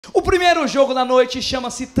O primeiro jogo da noite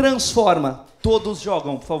chama-se Transforma. Todos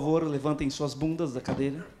jogam, por favor, levantem suas bundas da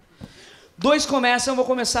cadeira. Dois começam, eu vou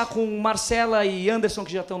começar com Marcela e Anderson,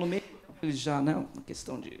 que já estão no meio. Eles já, né, uma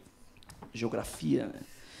questão de geografia, né?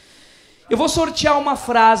 Eu vou sortear uma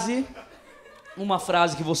frase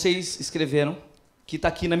que vocês escreveram, que está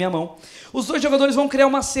aqui na minha mão. Os dois jogadores vão criar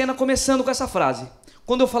uma cena começando com essa frase.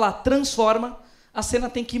 Quando eu falar transforma, a cena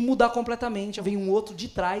tem que mudar completamente. Vem um outro de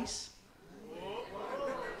trás.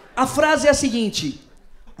 A frase é a seguinte: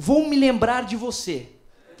 vou me lembrar de você.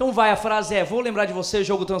 Então vai, a frase é: vou lembrar de você,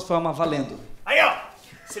 jogo transforma, valendo. Aí, ó,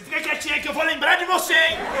 você fica quietinho aí que eu vou lembrar de você,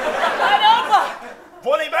 hein? Caramba!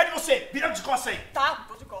 Vou lembrar de você. Vira de costas aí. Tá,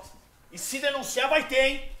 tô de costas. E se denunciar, vai ter,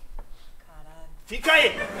 hein? Caralho. Fica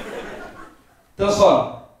aí.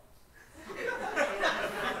 Transforma.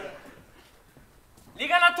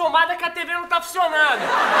 Liga na tomada que a TV não tá funcionando.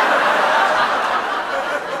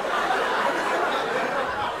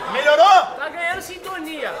 Melhorou? Tá ganhando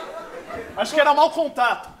sintonia. Acho que era mau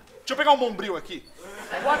contato. Deixa eu pegar um bombril aqui.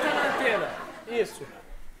 Bota na antena. Isso.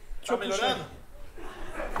 Tá melhorando?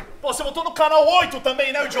 Pô, você botou no canal 8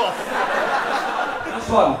 também, né, idiota?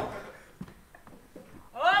 Transforma.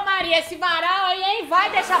 Ô Maria, esse varal aí, hein?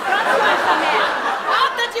 Vai deixar pronto essa merda.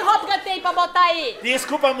 Olha o tanto de roupa que eu tenho pra botar aí.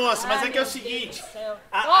 Desculpa, moça, mas é que é o seguinte.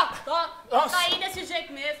 Tô aí desse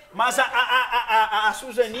jeito mesmo. Mas a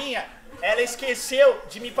Suzaninha, ela esqueceu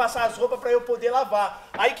de me passar as roupas pra eu poder lavar.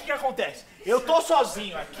 Aí o que acontece? Eu tô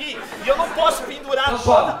sozinho aqui e eu não posso pendurar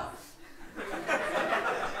toda...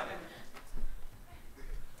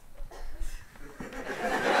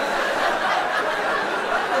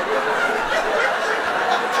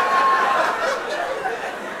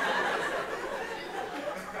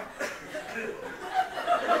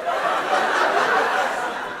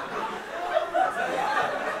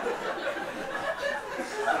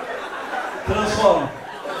 Transforma.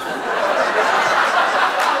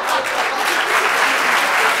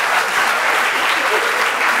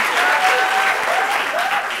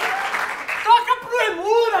 Toca pro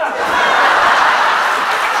Emura!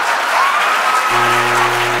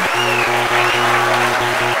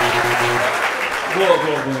 Boa,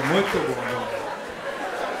 muito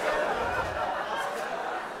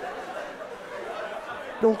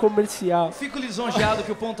boa. Um comercial. Fico lisonjeado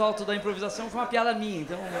que o ponto alto da improvisação foi uma piada minha,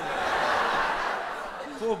 então...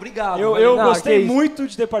 Pô, obrigado. Eu gostei muito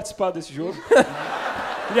de ter participado desse jogo.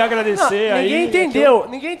 Queria agradecer aí.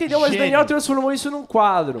 Ninguém entendeu, mas o Daniel transformou isso num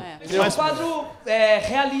quadro. É um quadro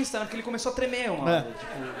realista, né? Porque ele começou a tremer uma hora.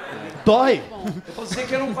 Tipo, Dói. eu posso dizer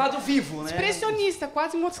que era um quadro vivo, né? Expressionista,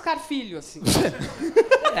 quase um Oscar Filho, assim.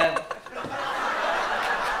 É.